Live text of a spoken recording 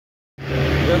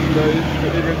Yes guys,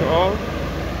 good evening to all.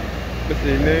 This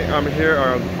evening I'm here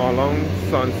along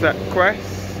Sunset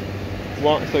Crest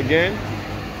once again,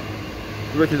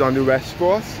 which is on the west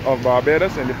coast of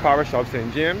Barbados in the parish of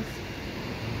St. James.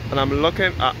 And I'm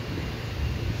looking at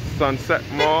Sunset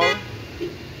Mall,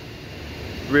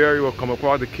 where you will come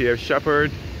across the Cave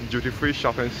Shepherd duty-free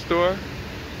shopping store,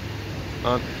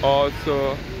 and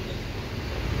also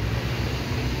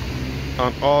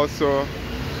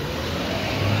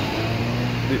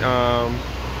the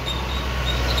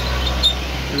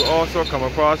you will also come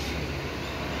across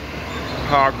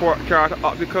Harcourt Carter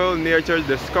Optical, Nature's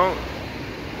Discount,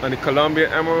 and the Colombian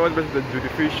Emerald, which is the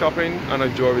duty-free shopping and a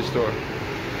jewelry store.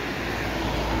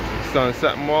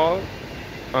 Sunset Mall,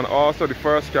 and also the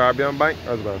First Caribbean Bank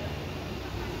as well.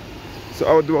 So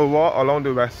I will do a walk along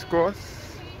the west coast.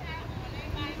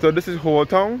 So this is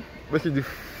Holetown, which is the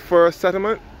first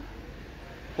settlement,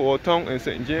 Holetown in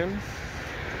St. James.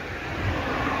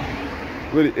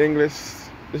 Where the English,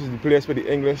 this is the place where the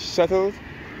English settled.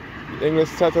 The English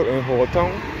settled in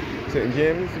Holetown, St.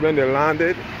 James, when they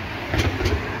landed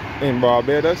in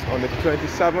Barbados on the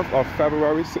 27th of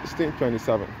February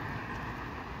 1627.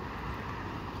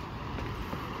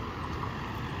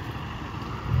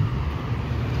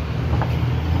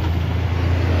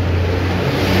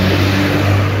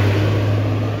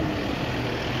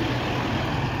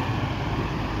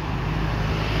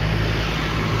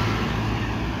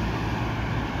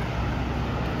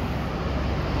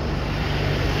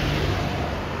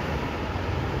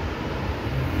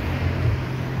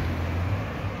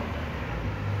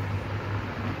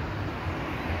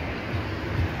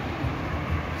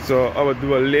 So I will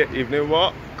do a late evening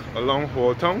walk along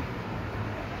Holetown,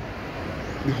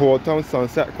 the Holetown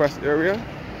Sunset Crest area,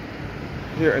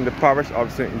 here in the parish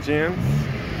of St. James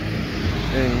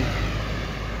in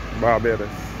Barbados.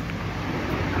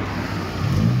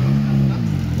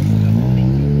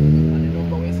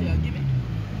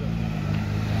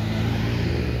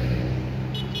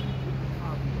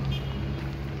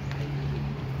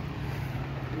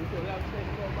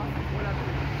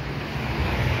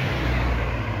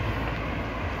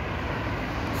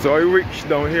 So I reached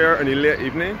down here in the late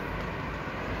evening,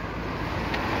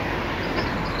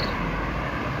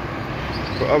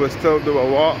 but I will still do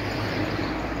a walk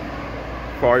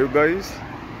for you guys.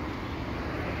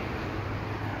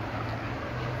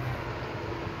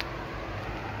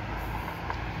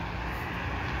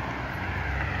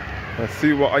 Let's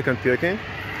see what I can take in.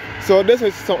 So this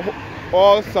is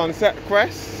all Sunset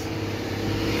Crest,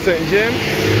 St. James.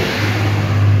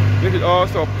 This is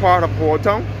also part of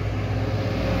Holetown,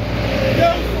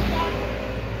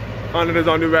 and it is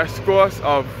on the west coast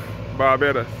of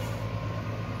Barbados.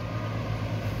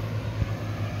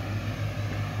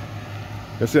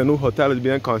 You see a new hotel is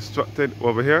being constructed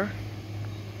over here.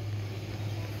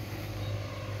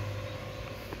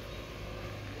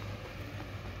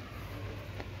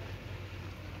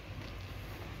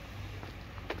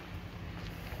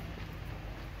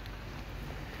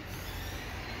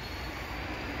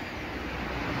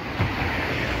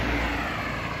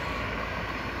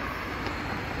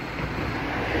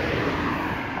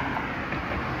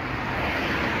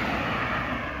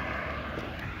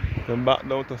 Then back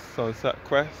down to Sunset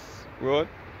Crest Road.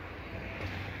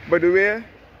 By the way,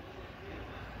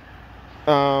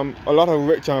 a lot of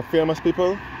rich and famous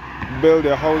people build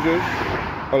their houses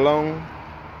along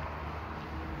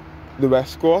the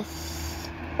west coast,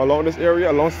 along this area,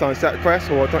 along Sunset Crest,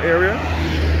 Holetown area.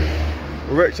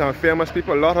 Rich and famous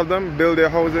people, a lot of them build their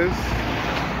houses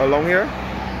along here.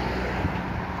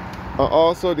 And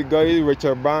also the guy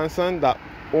Richard Branson that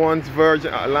owns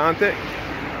Virgin Atlantic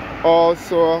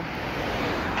also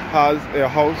has a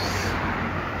house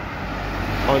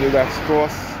on the west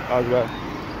coast as well.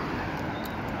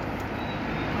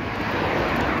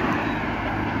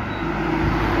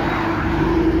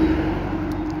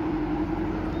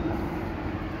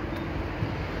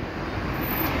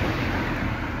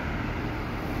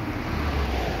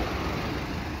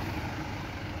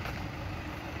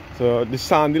 So the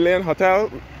Sandy Lane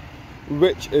Hotel,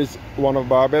 which is one of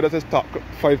Barbados' top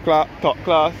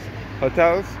class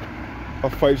hotels, a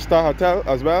 5-star hotel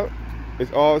as well,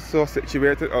 is also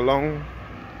situated along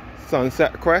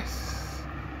Sunset Crest,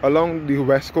 along the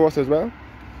west coast as well.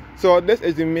 So this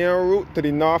is the main route to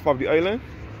the north of the island.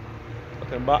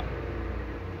 Looking back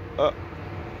up.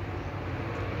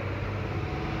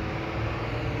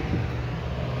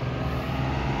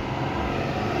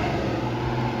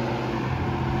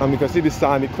 And you can see the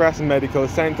Sandy Crest Medical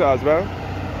Center as well.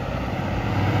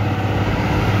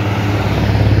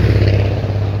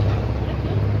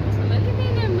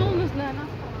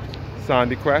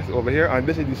 Sandy Crest over here, and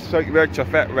this is the site where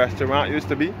Chafet restaurant used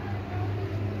to be.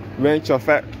 When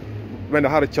they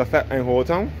had a Chafet in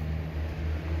Holetown.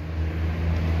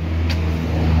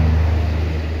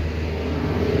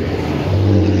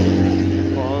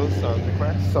 Sandy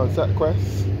Crest, Sunset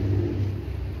Crest.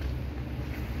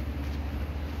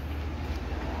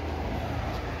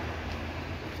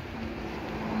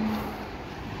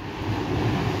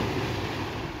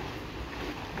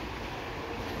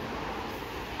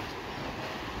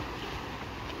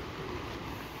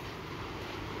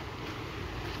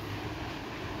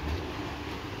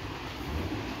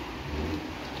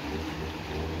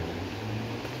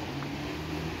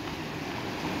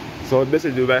 So this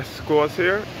is the west coast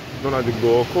here, known as the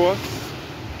Gold Coast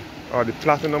or the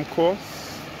Platinum Coast.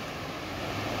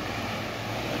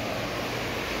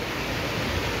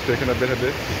 Taking a bit of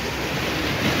this,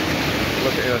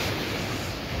 looking in a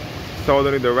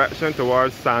southerly direction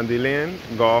towards Sandy Lane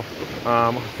Golf,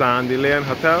 Sandy Lane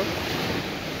Hotel.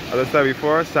 As I said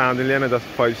before, Sandy Lane is a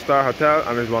 5-star hotel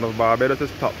and is one of Barbados'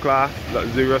 top class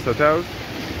luxurious hotels,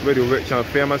 where the rich and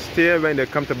famous stay when they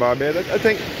come to Barbados. I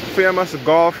think famous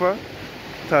golfer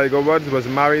Tiger Woods was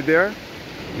married there.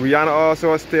 Rihanna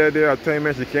also stayed there at the time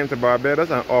when she came to Barbados,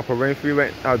 and Oprah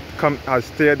Winfrey has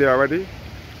stayed there already.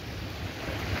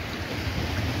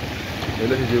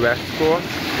 And this is the west coast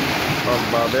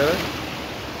of Barbados.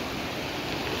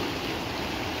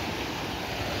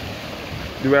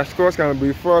 The west coast can be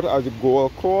referred to as the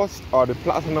Gold Coast or the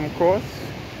Platinum Coast.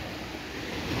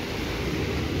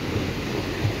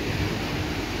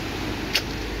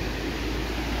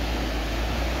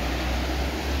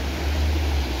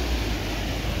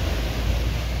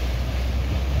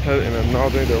 Head in a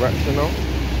northern direction now.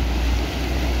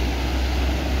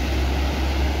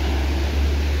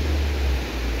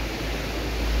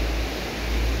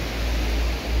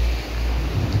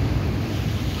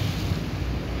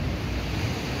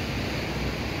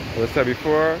 As I said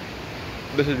before,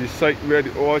 this is the site where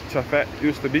the old Chafet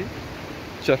used to be.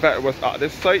 Chafet was at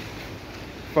this site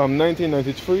from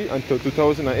 1993 until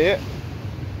 2008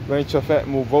 when Chafet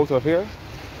moved out of here.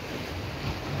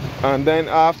 And then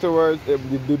afterwards,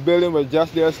 the building was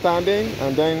just there standing,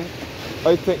 and then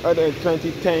I think either in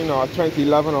 2010 or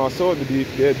 2011 or so,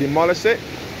 they demolished it,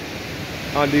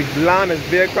 and the land is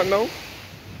vacant now.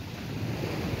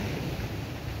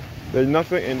 There's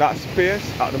nothing in that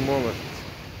space at the moment.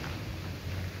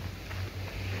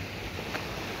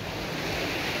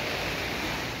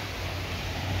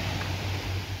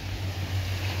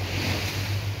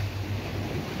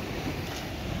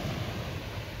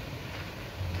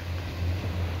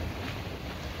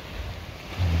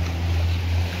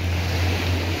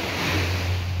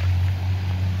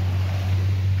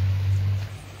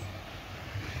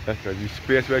 That's the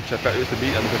space where Chafet used to be,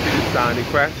 and you can see the Sandy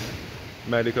Crest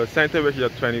Medical Center, which is a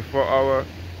 24-hour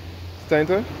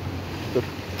center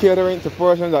catering to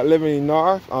persons that live in the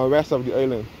north and west of the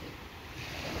island.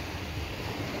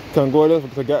 Can go there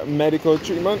to get medical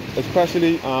treatment,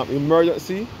 especially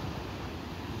emergency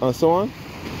and so on.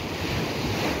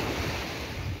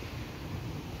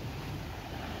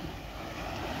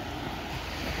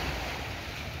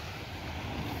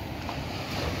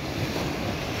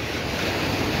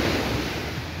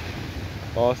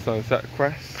 Or Sunset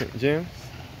Crest, St. James.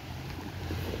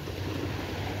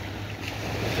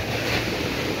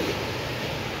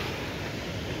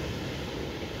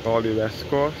 All the west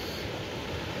coast.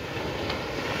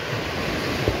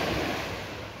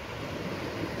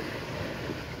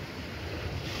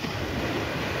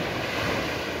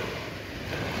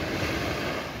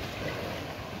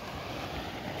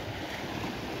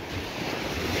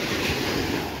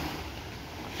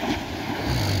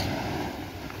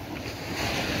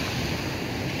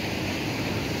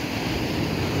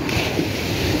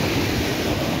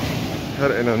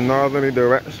 Head in a northerly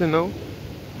direction now.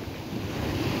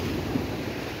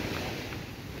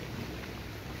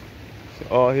 So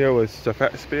all here was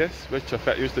Chafet space, where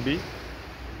Chafet used to be.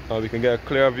 We can get a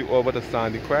clear view over the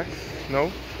Sandy Crest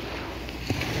now.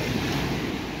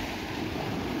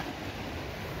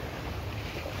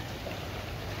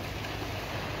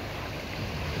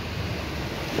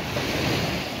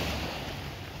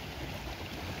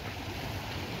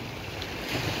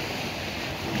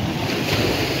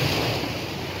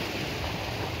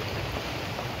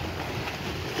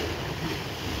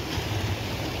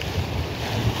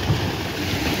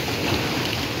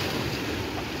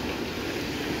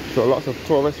 So lots of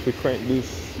tourists frequent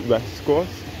this west coast,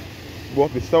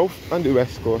 both the south and the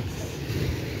west coast.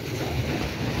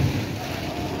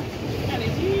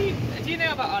 Kelly, do you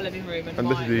know about our living room and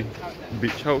this is the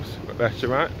beach house,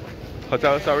 restaurant,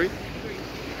 hotel, sorry.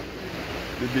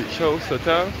 the Beach House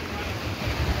Hotel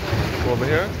over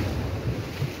here.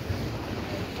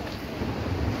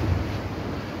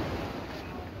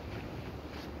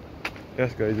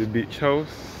 Yes guys, the Beach House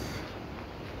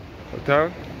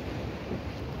Hotel.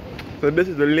 So this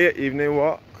is the late evening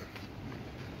walk.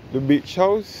 The Beach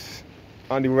House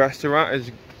and the restaurant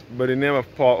is by the name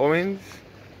of Paul Owens.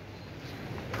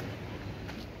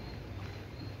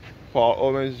 Paul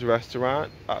Owens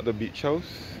restaurant at the Beach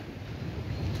House.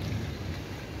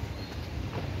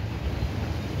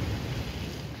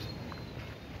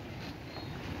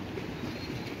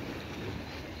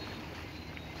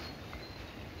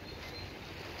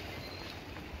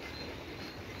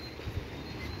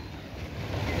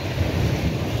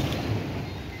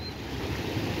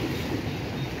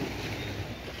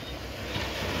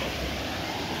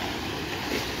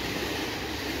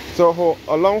 So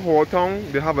along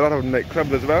Holetown, they have a lot of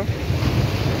nightclubs as well.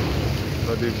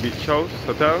 So the Beach House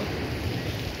Hotel.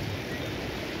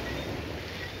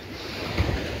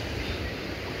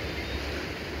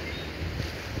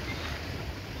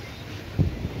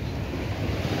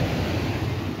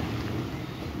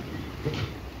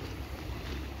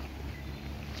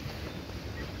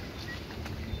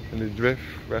 And the Drift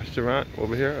restaurant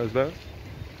over here as well.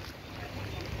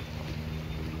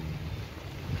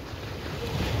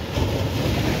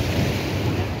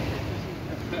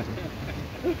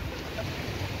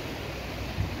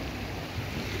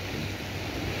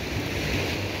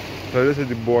 So this is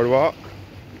the boardwalk.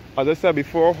 As I said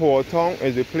before, Holetown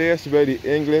is the place where the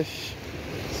English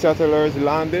settlers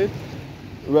landed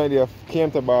when they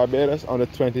came to Barbados on the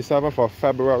 27th of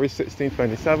February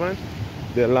 1627.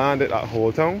 They landed at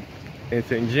Holetown in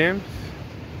St. James.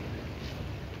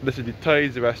 This is the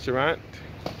Tides restaurant.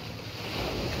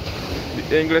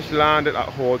 The English landed at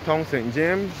Holetown St.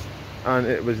 James, and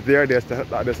it was there they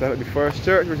set up the first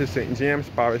church, which is St. James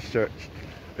Parish Church.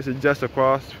 This is just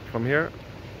across from here.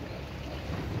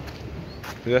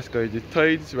 Let's go to the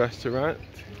Tides restaurant.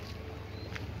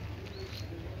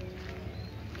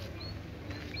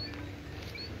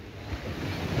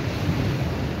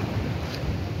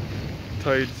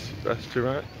 Tides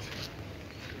restaurant.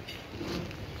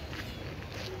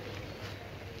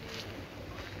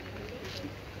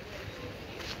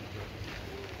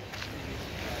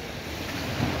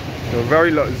 So very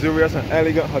luxurious and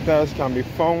elegant hotels can be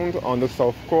found on the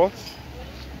south coast.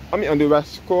 On the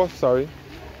west coast, sorry.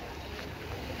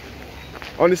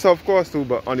 On the south coast too,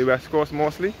 but on the west coast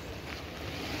mostly.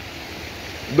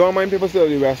 Don't mind people say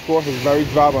the west coast is very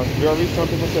drab and dreary. Some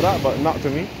people say that, but not to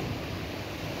me.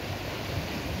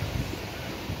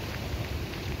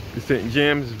 The St.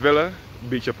 James Villa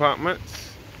Beach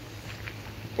Apartments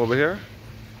over here.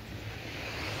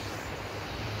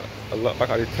 I look back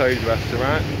at the Tide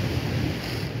restaurant.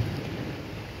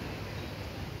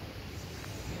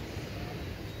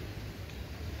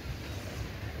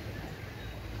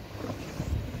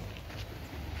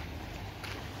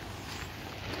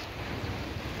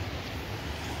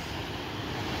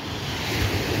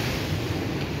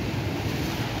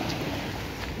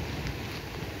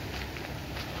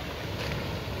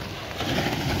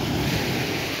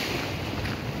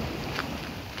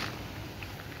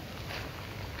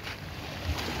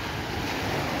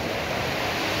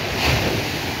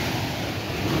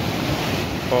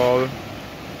 All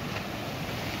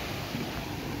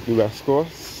the west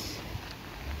coast.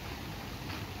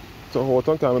 So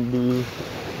Holetown can be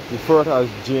referred to as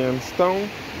Jamestown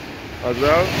as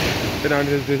well. And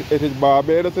it is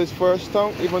Barbados' first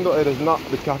town, even though it is not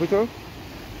the capital.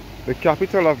 The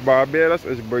capital of Barbados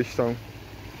is Bridgetown,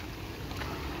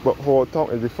 but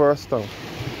Holetown is the first town.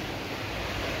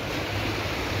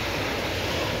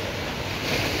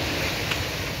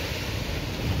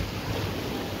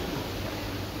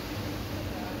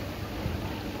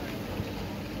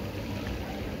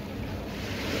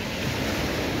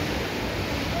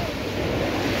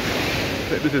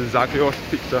 This is Zacchaeus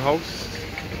Pizza House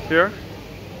here.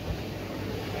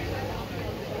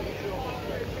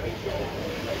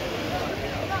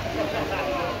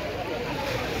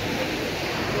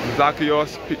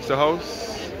 Zacchaeus Pizza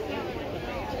House.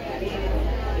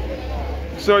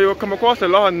 So you'll come across a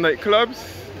lot of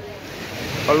nightclubs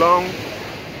along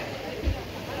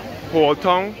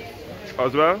Holetown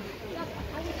as well.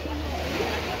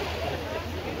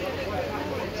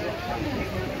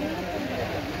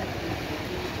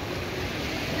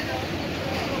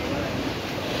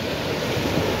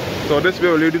 So this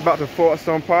will lead us back to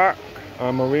Holetown Park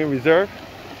and Marine Reserve.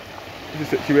 This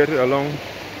is situated along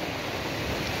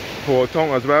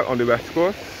Holetown as well on the west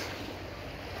coast.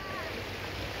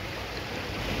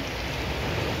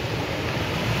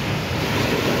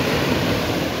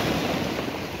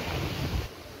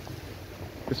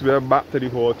 Next we are back to the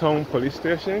Holetown police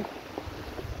station.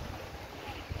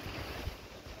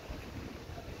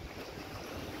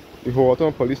 The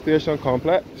Holetown police station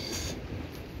complex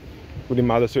with the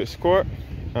magistrate's court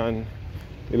and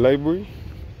the library.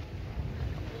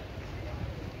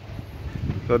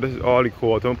 So this is all the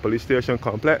Holetown police station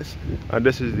complex, and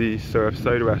this is the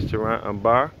Surfside restaurant and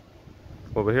bar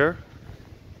over here.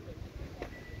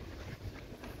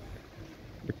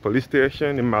 The police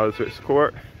station, the magistrate's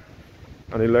court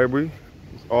and the library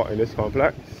is all in this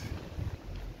complex.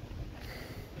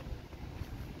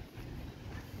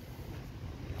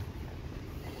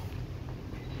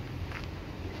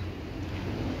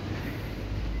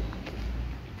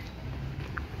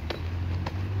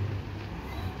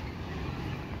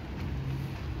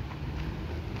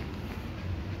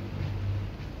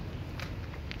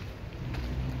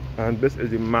 And this is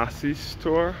the Massey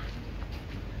store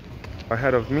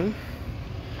ahead of me,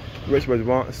 which was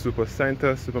once Super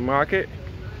Center supermarket,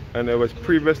 and it was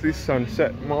previously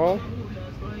Sunset Mall.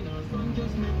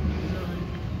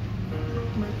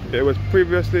 It was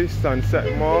previously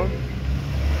Sunset Mall.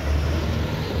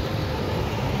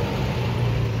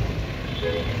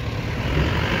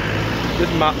 This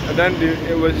map, and then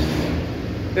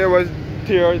it was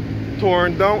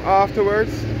torn down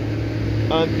afterwards,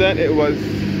 and then it was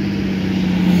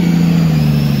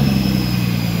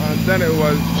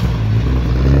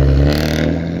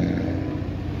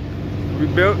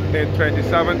rebuilt in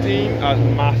 2017 as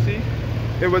Massey.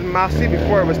 It was Massey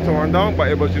before it was torn down, but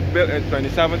it was rebuilt in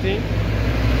 2017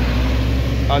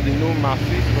 as the new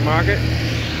Massey supermarket.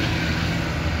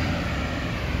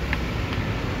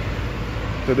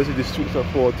 So this is the streets of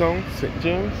Holetown St.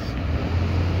 James.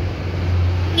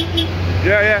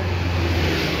 Yeah.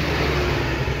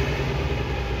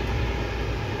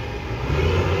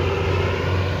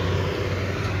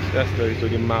 That's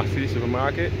the Massey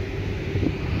supermarket.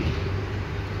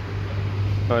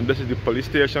 And this is the police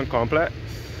station complex.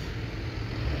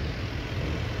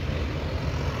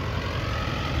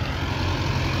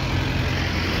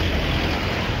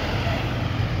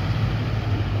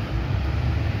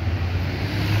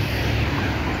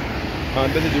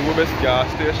 And this is the Rubis gas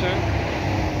station.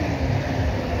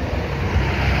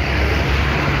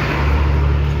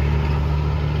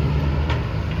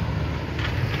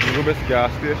 Rubis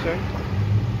gas station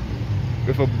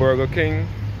with a Burger King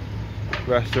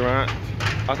restaurant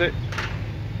at it.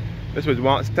 This was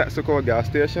once Texaco gas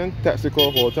station,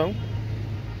 Texaco Holetown.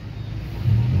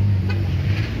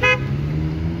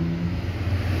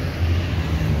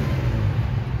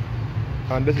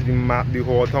 And this is the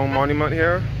Holetown monument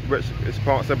here, which is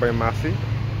sponsored by Massey.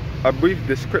 A brief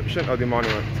description of the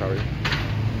monument, sorry.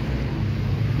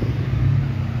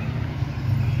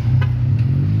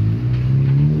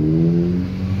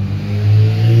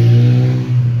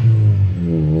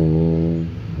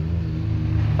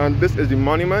 And this is the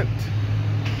monument.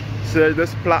 Says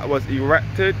this plaque was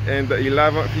erected in the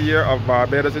 11th year of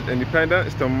Barbados'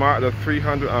 independence to mark the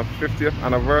 350th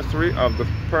anniversary of the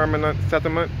permanent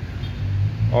settlement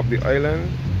of the island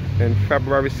in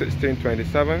February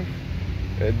 1627.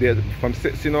 It did from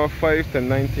 1605 to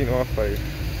 1905.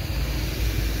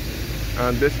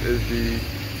 And this is the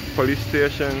police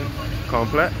station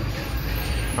complex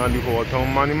and the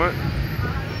Holetown monument.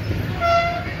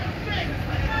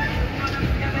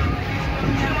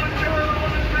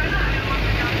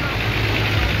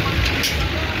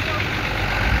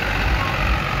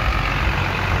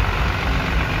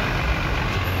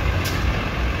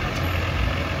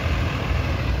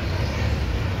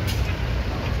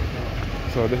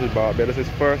 So this is Barbados'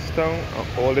 first town,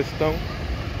 oldest town.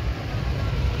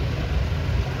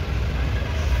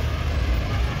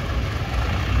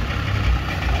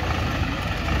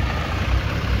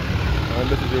 And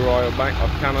this is the Royal Bank of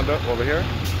Canada over here.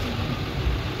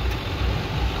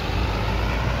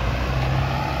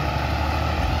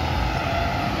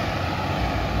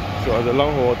 So as a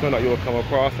long Holetown that you will come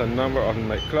across a number of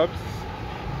nightclubs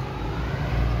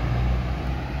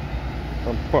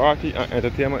and party and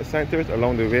entertainment centers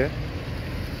along the way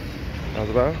as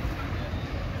well.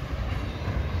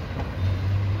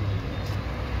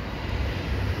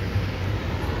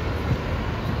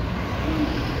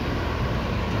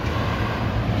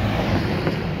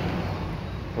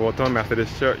 Holetown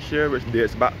Methodist Church here, which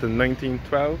dates back to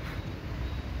 1912.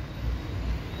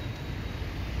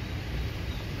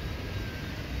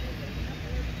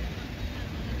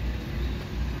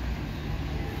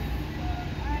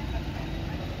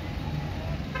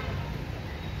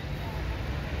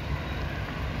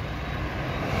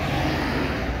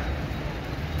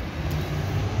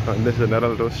 And this is another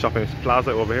little shopping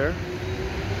plaza over here.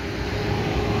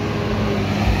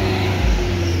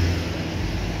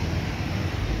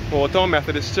 Holetown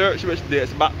Methodist Church, which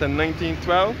dates back to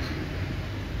 1912.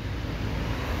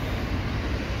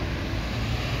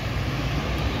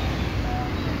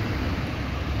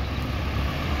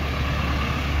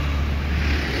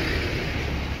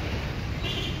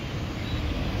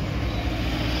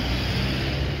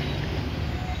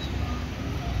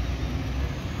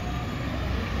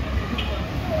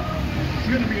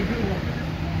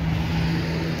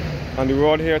 And the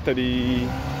road here to the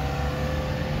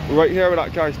right here where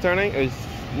that car is turning is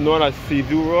known as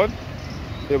Seaview Road.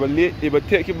 It will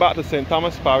take you back to St.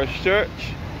 Thomas Parish Church,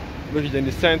 which is in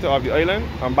the center of the island,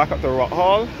 and back up to Rock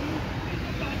Hall,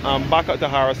 and back up to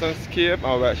Harrison's Cape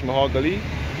and Richmond Hall Gully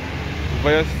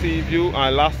via Seaview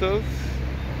and Lascelles.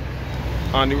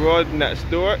 And the road next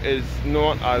door is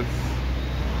known as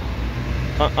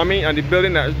and the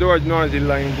building next door is known as the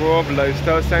Lime Grove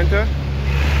Lifestyle Center,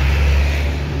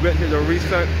 which is a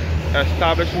recent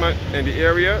establishment in the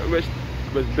area, which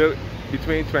was built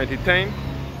between 2010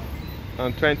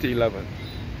 and 2011.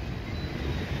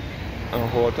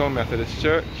 And Holetown Methodist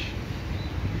Church.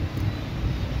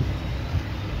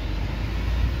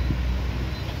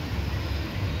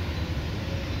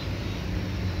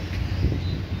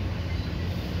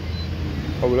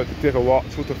 I would like to take a walk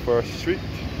through to First Street.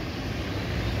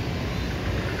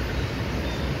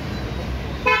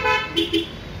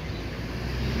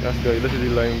 That's the literally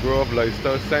Lime Grove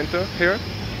Lifestyle Center here.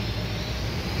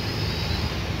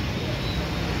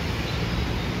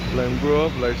 Lime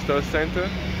Grove Lifestyle Center.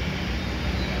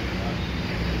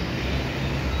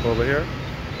 Over here.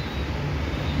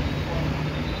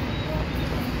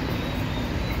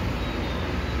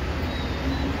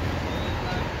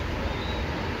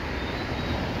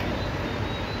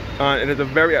 And it is a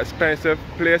very expensive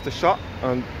place to shop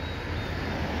and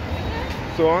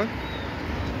so on.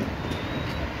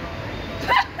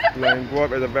 Lime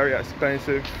Grove is a very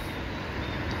expensive.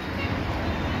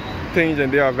 Things in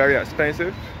there are very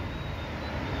expensive.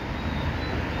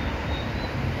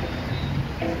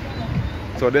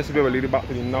 So this will lead you back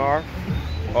to the north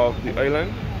of the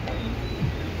island.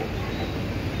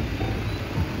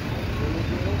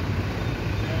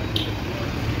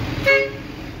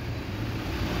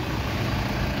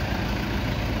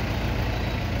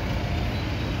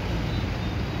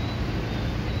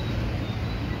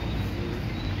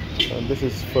 And this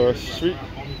is First Street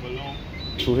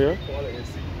through here.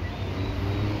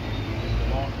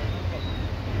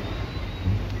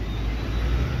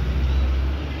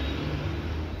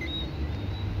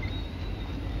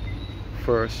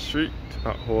 First Street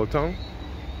at Holetown.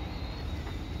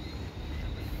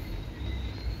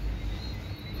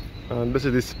 And this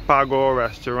is the Spago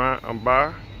restaurant and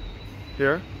bar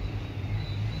here.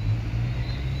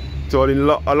 So a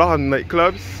lot of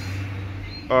nightclubs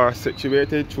are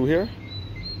situated through here.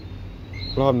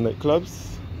 A lot of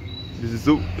nightclubs. The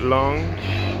Zouk Lounge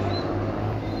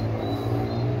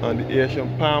and the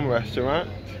Asian Palm restaurant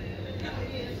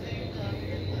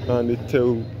and the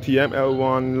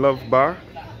TML1 Love Bar.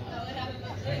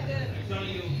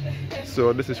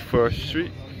 So this is First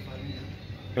Street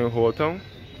in Holetown.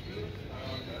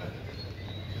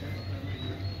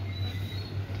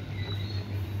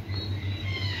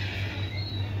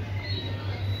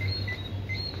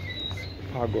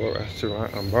 Spago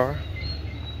restaurant and bar.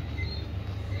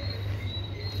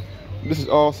 This is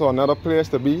also another place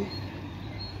to be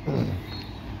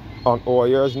on All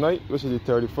Year's Night, which is the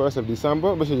 31st of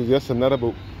December, which is just another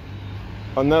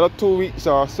 2 weeks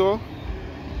or so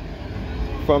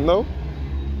from now.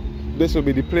 This will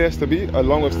be the place to be,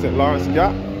 along with St. Lawrence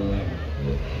Gap.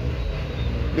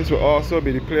 This will also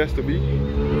be the place to be,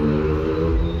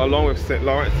 along with St.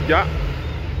 Lawrence Gap.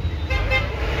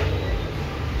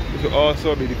 This will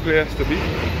also be the place to be.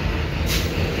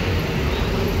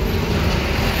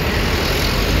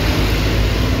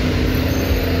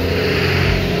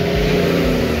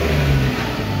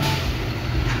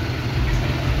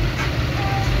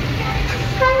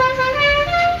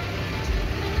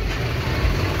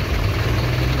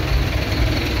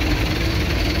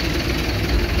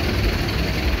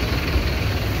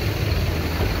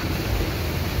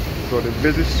 So the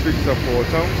busy streets of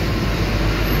Holetown.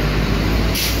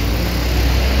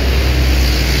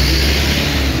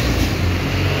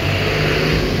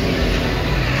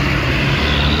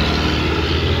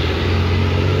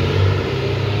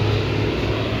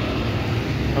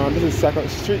 This is 2nd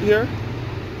Street here.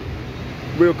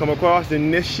 We'll come across the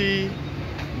Nishi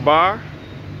Bar,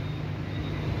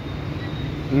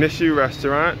 Nishi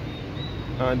Restaurant,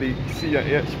 and the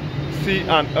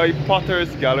C&I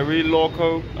Potter's Gallery,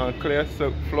 local clay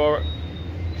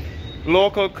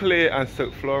and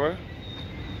silk flora.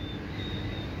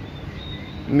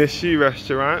 Nishi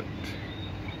restaurant.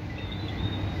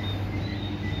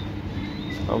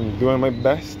 I'm doing my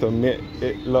best to make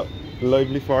it look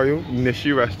lively for you.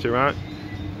 Nishi restaurant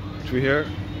through here.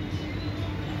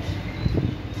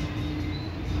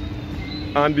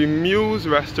 And the Muse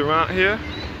restaurant here.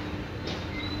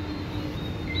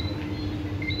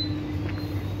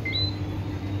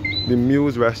 The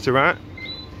Muse restaurant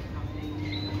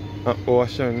at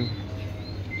Ocean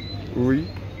Reef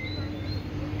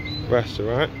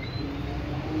restaurant.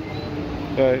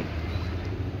 Okay.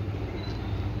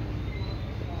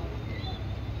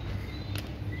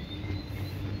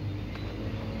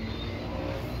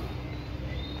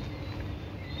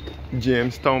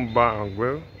 Jamestown Bar and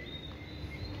Grill.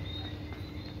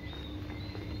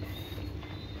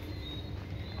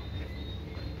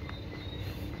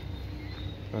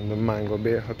 And the Mango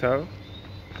Bay Hotel.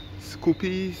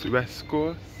 Scoopies, West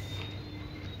Coast.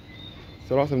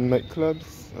 So lots of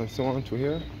nightclubs and so on through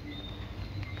here.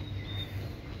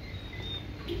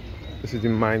 This is the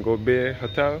Mango Bay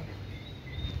Hotel.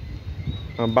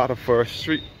 I'm back to First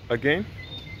Street again.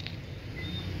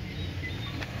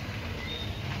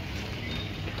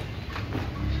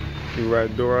 The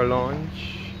Red Door Lounge.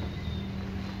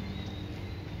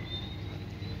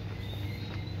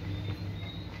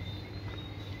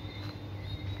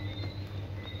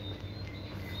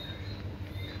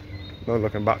 Now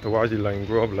looking back towards the Lime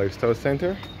Grove Lifestyle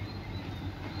Center.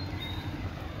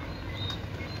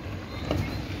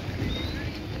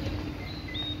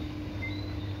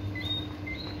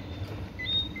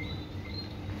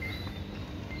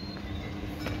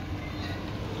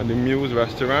 And the Muse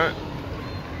restaurant.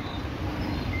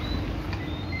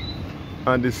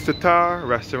 And the Sitar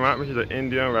restaurant, which is an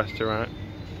Indian restaurant.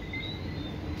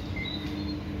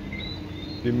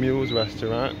 The Muse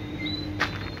restaurant.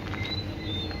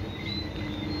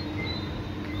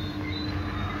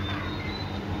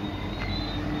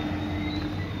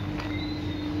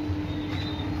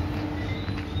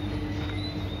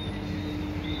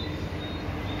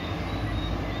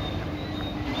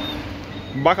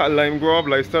 Back at Lime Grove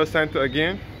Lifestyle Center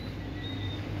again.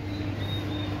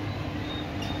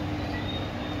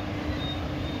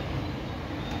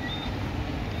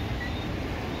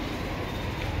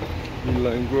 The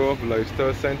Lime Grove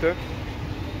Lifestyle Center.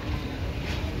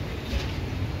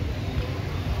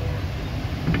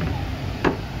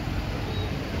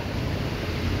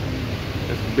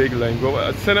 It's big Lime Grove.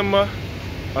 A cinema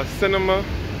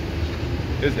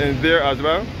is in there as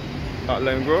well at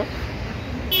Lime Grove.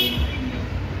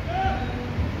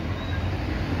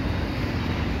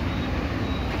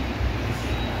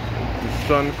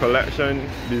 Sun Collection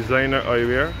designer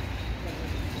eyewear.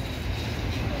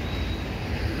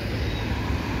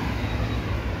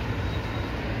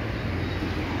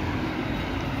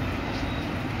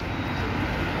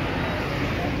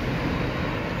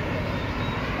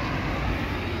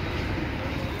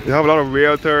 You have a lot of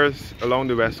realtors along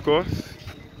the west coast.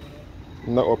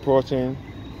 Now approaching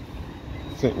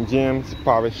St. James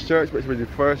Parish Church, which was the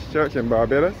first church in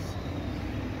Barbados.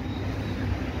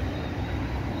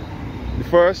 The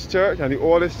first church and the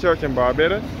oldest church in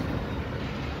Barbados,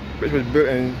 which was built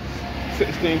in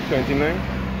 1629.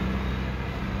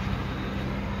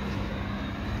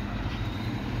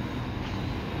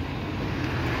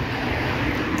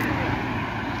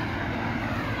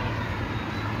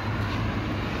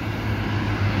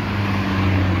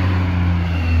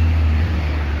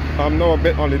 I'm now a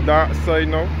bit on the dark side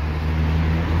now.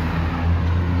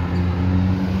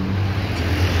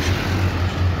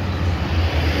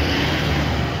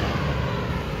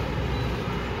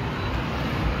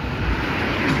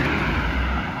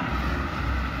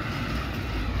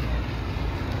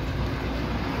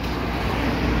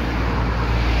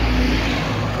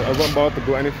 I wasn't about to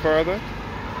go any further.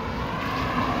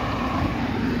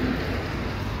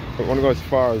 I want to go as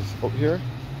far as up here.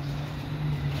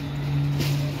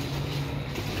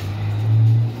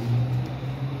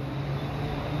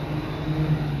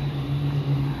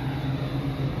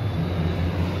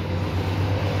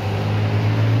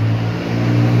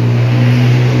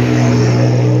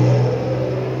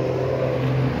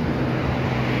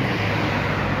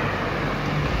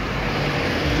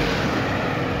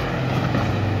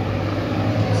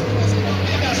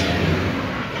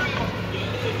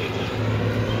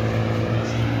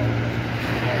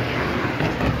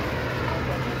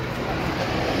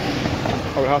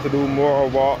 I will have to do more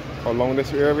walk along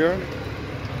this area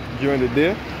during the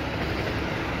day.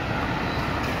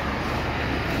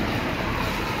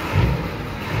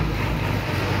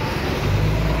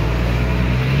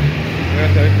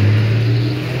 Okay.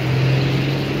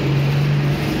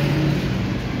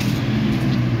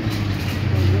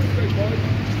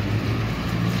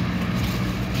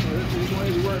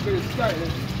 very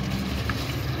stylish.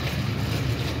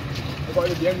 I got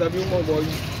the BMW mobile.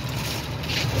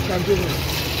 Continue.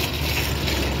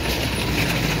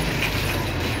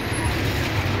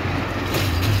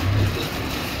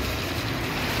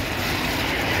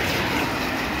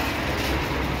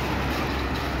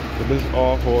 So this is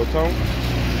all Holetown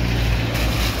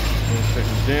in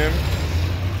St. James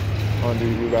on the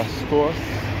west coast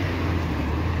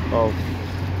of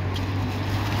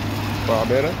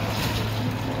Barbados.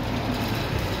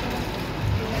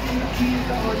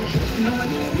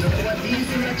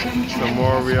 Some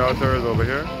more realtors over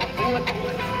here.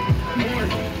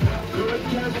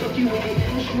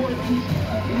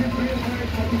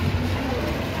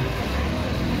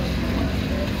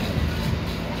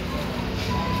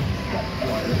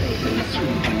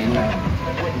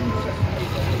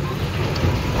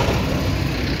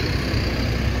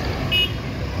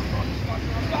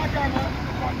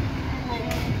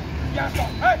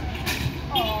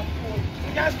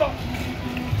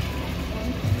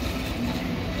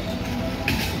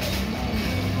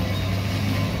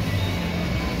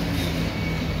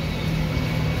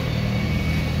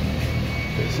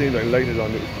 It seems like light is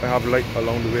on the, I have light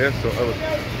along the way, so I will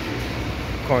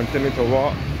continue to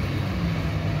walk.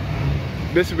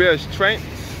 This way is Trent,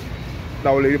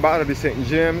 that will lead back to the St.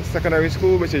 James Secondary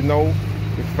School, which is now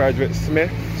the Frederick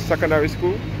Smith Secondary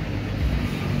School.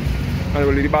 And it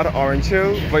will lead back to Orange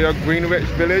Hill via Greenwich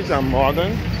Village and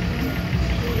Morgan.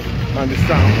 And the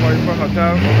St.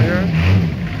 Hotel over here.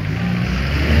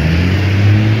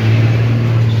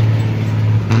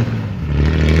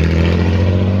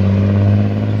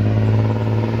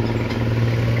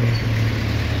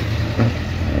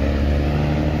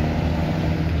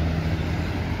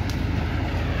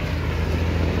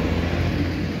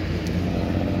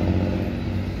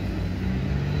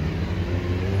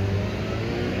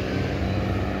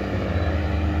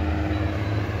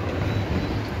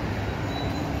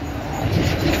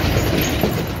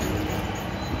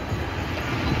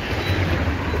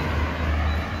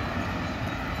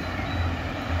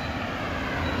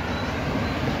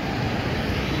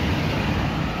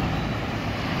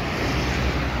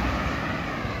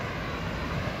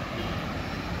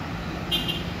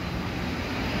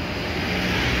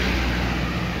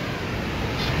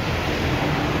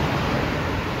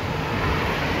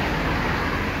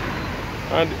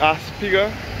 And Aspiga,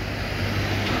 I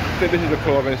think this is a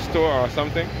clothing store or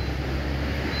something.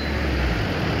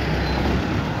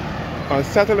 On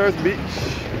Settlers Beach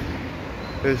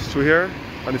is through here,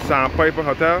 on the Sandpiper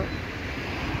Hotel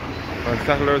on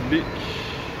Settlers Beach.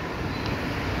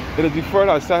 It is referred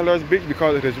as Settlers Beach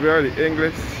because it is where the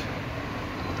English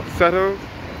settled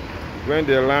when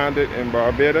they landed in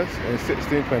Barbados in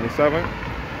 1627.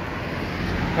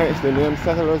 Hence the name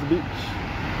Settlers Beach.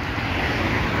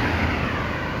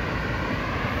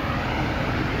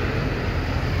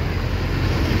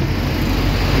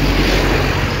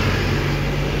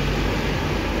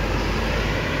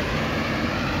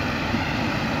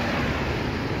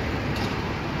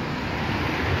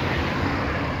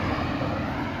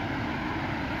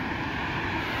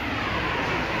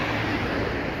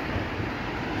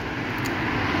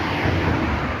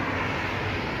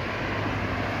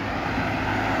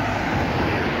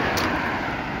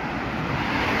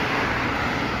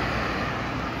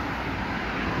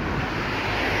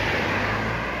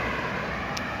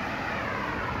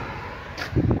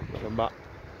 Back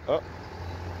up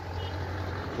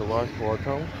to watch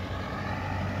Holetown.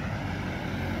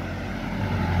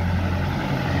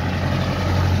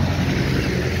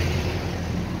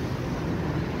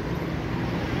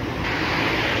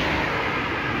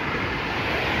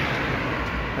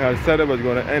 I said I was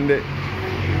going to end it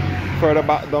further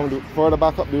back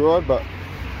up the road, but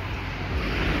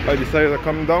I decided to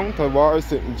come down towards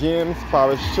St. James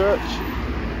Parish Church,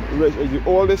 which is the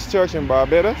oldest church in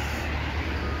Barbados.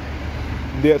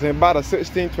 Dated in about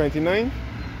 1629,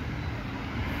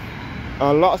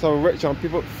 and lots of rich and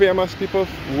famous people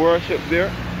worship there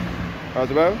as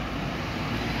well.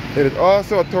 It is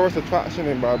also a tourist attraction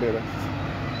in Barbados.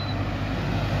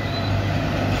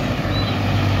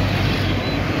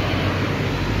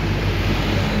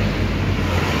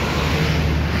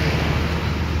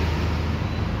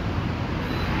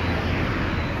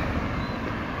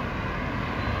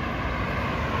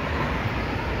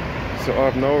 So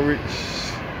I've now reached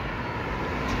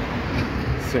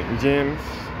St. James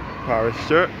Parish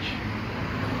Church.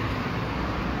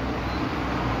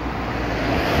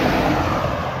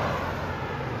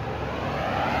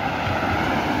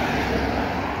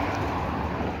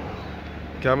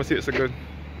 Can I see it's a good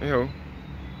hill?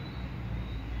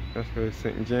 That's for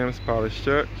St. James Parish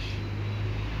Church.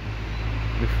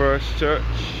 the first church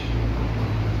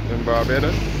in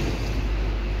Barbados,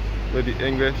 where the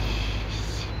English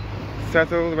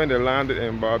settled when they landed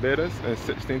in Barbados in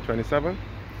 1627.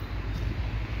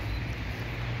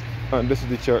 And this is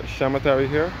the church cemetery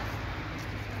here.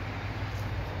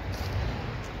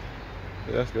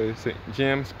 That's the St.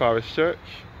 James Parish Church.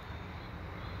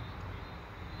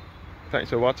 Thanks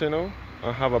for watching, and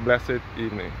have a blessed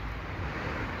evening.